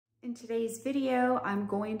In today's video, I'm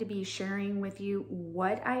going to be sharing with you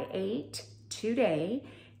what I ate today,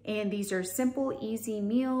 and these are simple, easy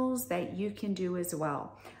meals that you can do as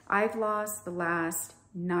well. I've lost the last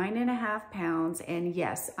 9.5 pounds, and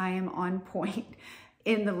yes, I am on point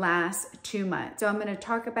in the last 2 months. So I'm gonna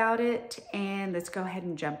talk about it, and let's go ahead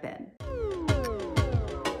and jump in.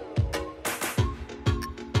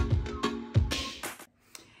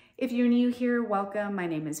 If you're new here, welcome. My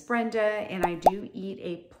name is Brenda, and I do eat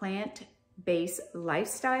a plant-based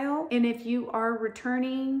lifestyle. And if you are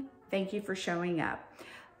returning, thank you for showing up.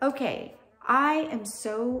 Okay, I am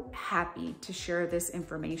so happy to share this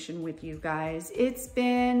information with you guys. It's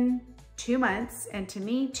been 2 months, and to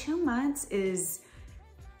me, 2 months is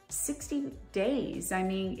 60 days. I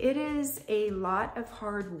mean, it is a lot of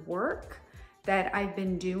hard work that I've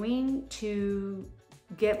been doing to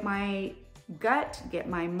get my gut, get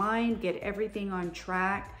my mind, get everything on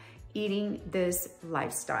track, eating this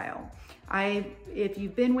lifestyle. If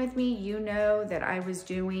you've been with me, you know that I was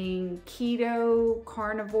doing keto,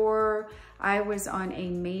 carnivore. I was on a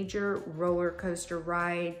major roller coaster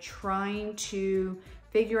ride trying to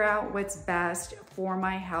figure out what's best for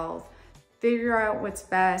my health, figure out what's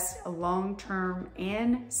best long-term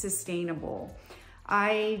and sustainable.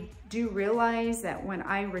 I do realize that when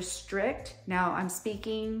I restrict, now I'm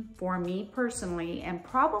speaking for me personally and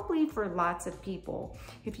probably for lots of people,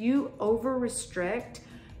 if you over restrict,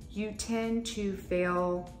 you tend to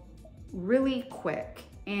fail really quick.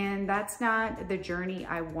 And that's not the journey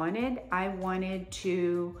I wanted. I wanted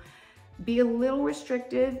to be a little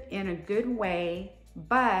restrictive in a good way,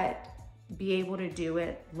 but be able to do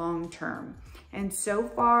it long term. And so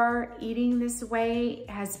far, eating this way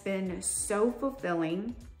has been so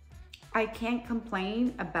fulfilling. I can't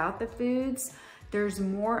complain about the foods. There's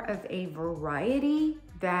more of a variety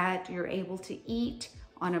that you're able to eat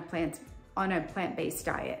on a plant-based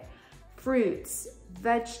diet. Fruits,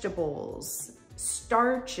 vegetables,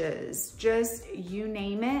 starches, just you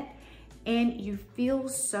name it. And you feel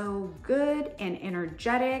so good and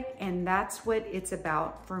energetic, and that's what it's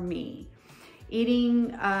about for me.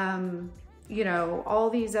 Eating, you know, all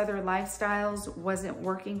these other lifestyles wasn't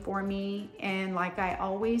working for me. And like I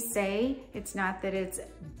always say, it's not that it's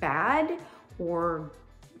bad or,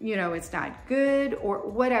 you know, it's not good or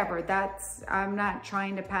whatever. I'm not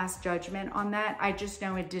trying to pass judgment on that. I just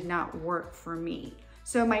know it did not work for me.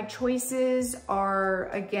 So my choices are,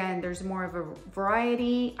 again, there's more of a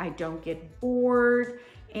variety. I don't get bored.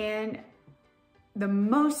 And the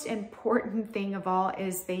most important thing of all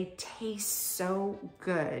is they taste so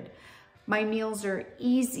good. My meals are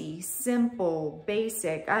easy, simple,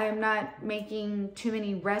 basic. I am not making too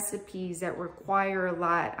many recipes that require a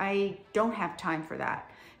lot. I don't have time for that.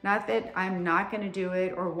 Not that I'm not gonna do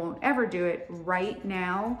it or won't ever do it right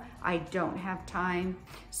now. I don't have time.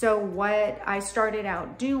 So what I started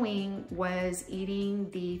out doing was eating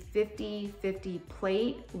the 50-50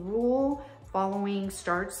 plate rule, following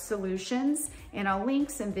Starch Solutions. And I'll link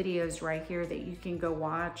some videos right here that you can go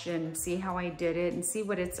watch and see how I did it and see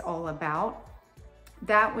what it's all about.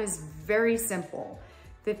 That was very simple.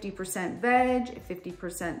 50% veg,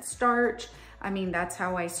 50% starch. I mean, that's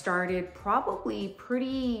how I started, probably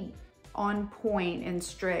pretty on point and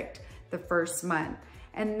strict the first month.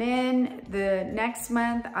 And then the next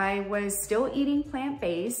month I was still eating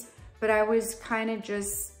plant-based, but I was kind of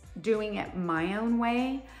just doing it my own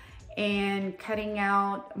way and cutting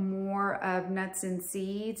out more of nuts and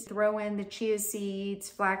seeds, throw in the chia seeds,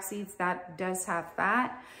 flax seeds, that does have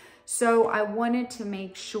fat. So I wanted to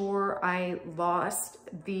make sure I lost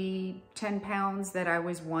the 10 pounds that I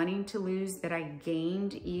was wanting to lose that I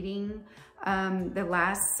gained eating the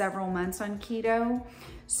last several months on keto.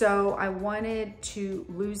 So I wanted to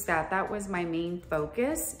lose that. That was my main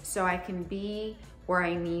focus, so I can be where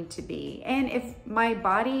I need to be. And if my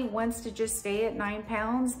body wants to just stay at 9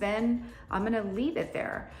 pounds, then I'm gonna leave it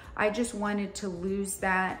there. I just wanted to lose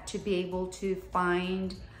that to be able to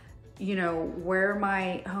find, you know, where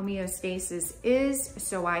my homeostasis is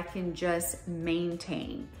so I can just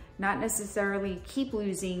maintain. Not necessarily keep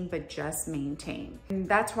losing, but just maintain. And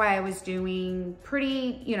that's why I was doing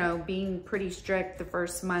pretty, you know, being pretty strict the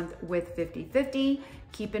first month with 50-50.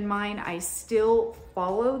 Keep in mind, I still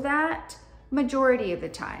follow that majority of the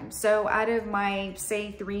time. So out of my,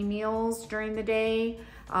 say, 3 meals during the day,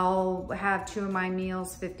 I'll have 2 of my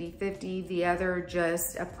meals 50-50, the other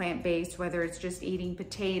just a plant-based, whether it's just eating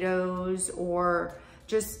potatoes or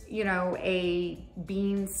just, you know, a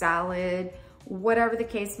bean salad, whatever the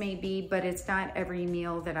case may be, but it's not every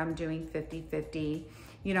meal that I'm doing 50-50.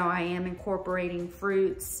 You know, I am incorporating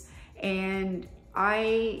fruits, and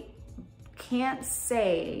I can't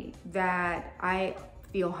say that I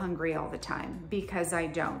feel hungry all the time, because I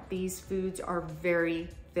don't. These foods are very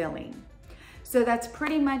filling. So that's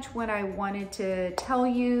pretty much what I wanted to tell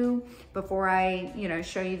you before I,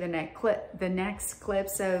 show you the next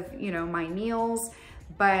clips of, my meals.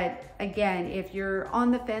 But again, if you're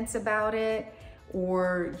on the fence about it,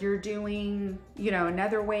 or you're doing,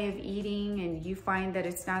 another way of eating and you find that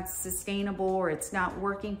it's not sustainable or it's not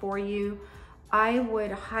working for you, I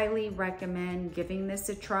would highly recommend giving this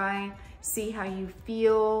a try. See how you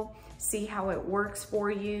feel, see how it works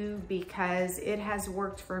for you, because it has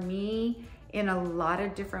worked for me in a lot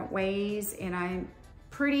of different ways, and I'm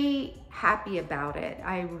pretty happy about it.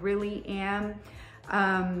 I really am.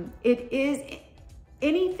 It is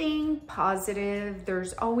anything positive,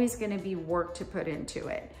 there's always gonna be work to put into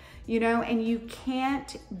it, and you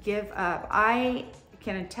can't give up. I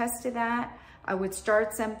can attest to that. I would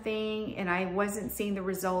start something and I wasn't seeing the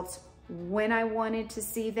results when I wanted to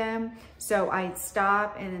see them, so I'd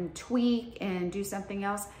stop and tweak and do something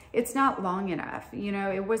else. It's not long enough,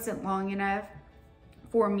 it wasn't long enough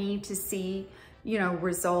for me to see,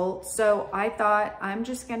 results. So I thought, I'm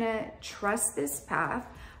just gonna trust this path.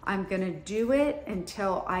 I'm gonna do it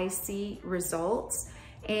until I see results.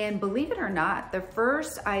 And believe it or not, the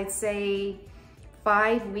first, I'd say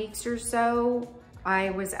 5 weeks or so, I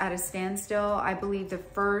was at a standstill. I believe the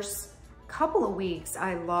first couple of weeks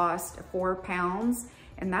I lost 4 pounds,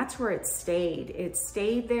 and that's where it stayed. It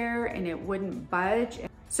stayed there and it wouldn't budge.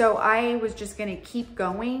 So I was just gonna keep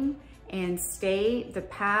going and stay the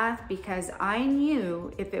path, because I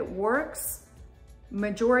knew if it works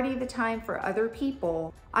majority of the time for other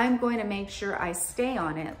people, I'm going to make sure I stay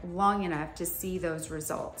on it long enough to see those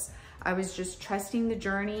results. I was just trusting the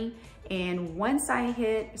journey, and once I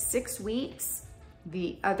hit 6 weeks,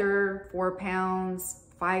 the other 4 pounds,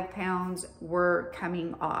 5 pounds were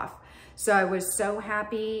coming off. So I was so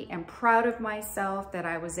happy and proud of myself that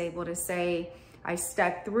I was able to say I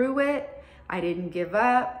stuck through it. I didn't give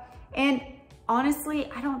up. And honestly,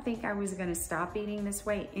 I don't think I was gonna stop eating this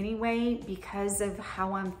way anyway, because of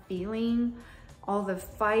how I'm feeling, all the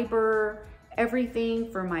fiber,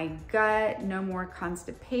 everything for my gut, no more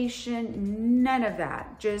constipation, none of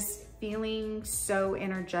that, just feeling so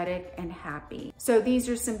energetic and happy. So these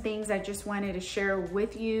are some things I just wanted to share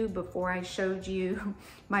with you before I showed you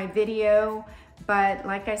my video. But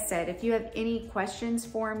like I said, if you have any questions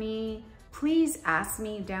for me, please ask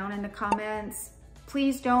me down in the comments.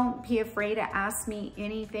 Please don't be afraid to ask me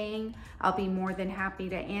anything. I'll be more than happy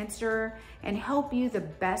to answer and help you the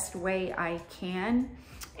best way I can.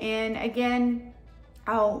 And again,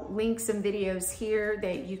 I'll link some videos here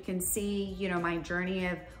that you can see, my journey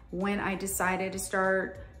of when I decided to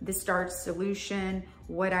start the starch solution,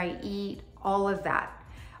 what I eat, all of that.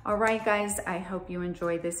 All right, guys, I hope you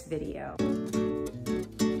enjoyed this video.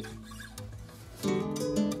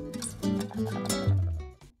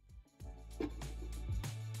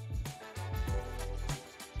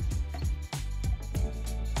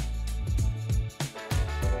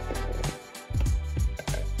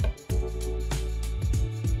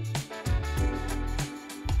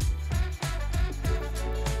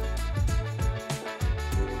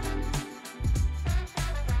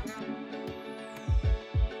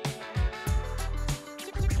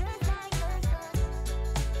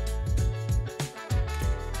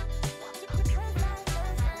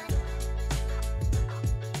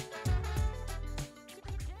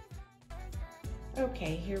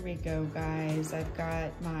 Okay, here we go, guys. I've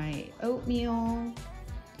got my oatmeal,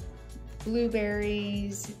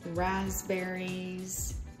 blueberries,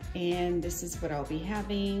 raspberries, and this is what I'll be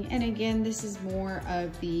having. And again, this is more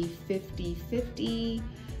of the 50-50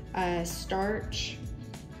 starch,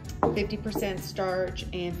 50% starch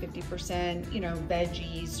and 50%,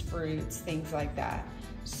 veggies, fruits, things like that.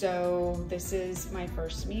 So this is my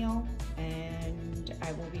first meal, and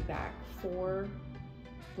I will be back for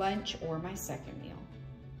lunch or my second meal.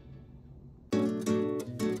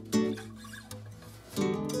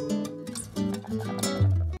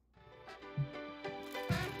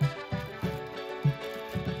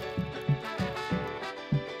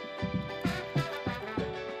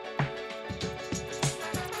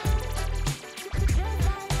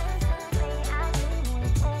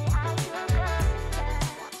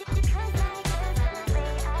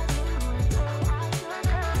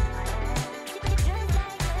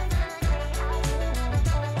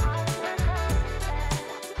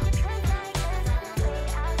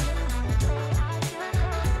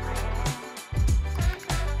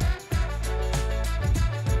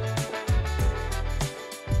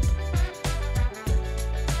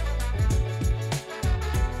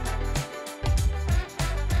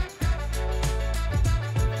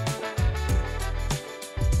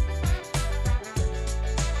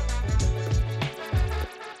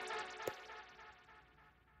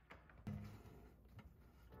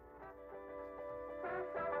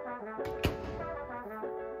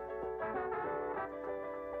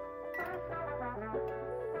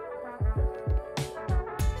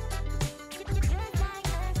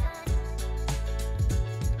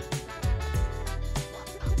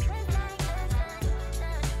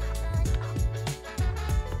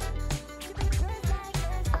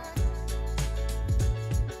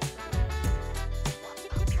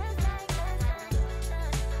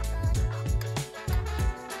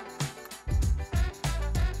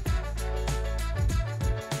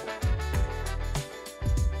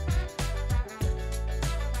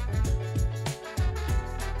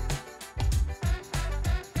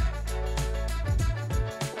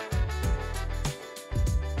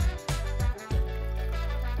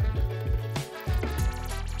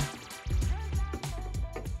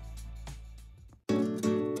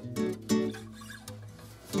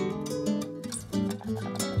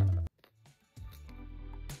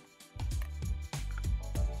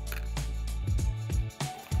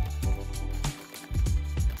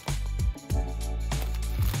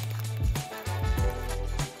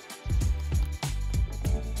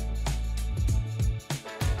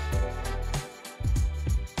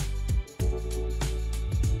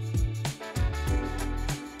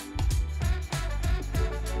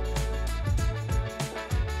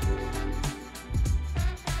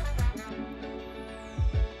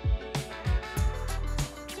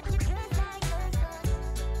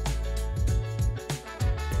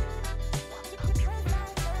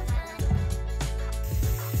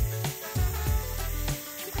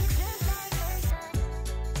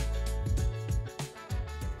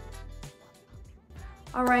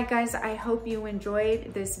 All right, guys, I hope you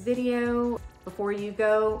enjoyed this video. Before you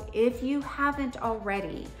go, if you haven't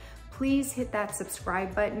already, please hit that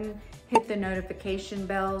subscribe button, hit the notification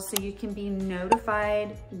bell so you can be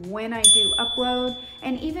notified when I do upload.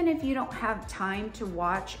 And even if you don't have time to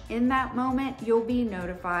watch in that moment, you'll be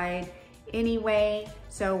notified anyway.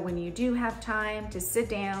 So when you do have time to sit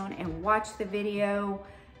down and watch the video,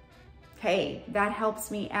 hey, that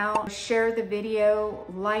helps me out. Share the video,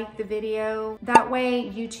 like the video. That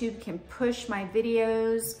way YouTube can push my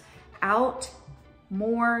videos out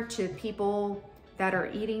more to people that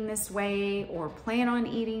are eating this way or plan on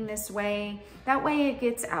eating this way. That way it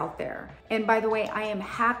gets out there. And by the way, I am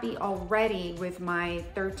happy already with my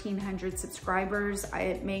 1,300 subscribers.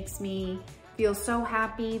 It makes me feel so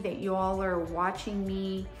happy that you all are watching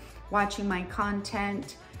me, watching my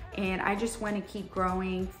content, and I just want to keep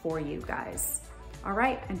growing for you guys. All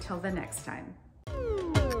right, until the next time.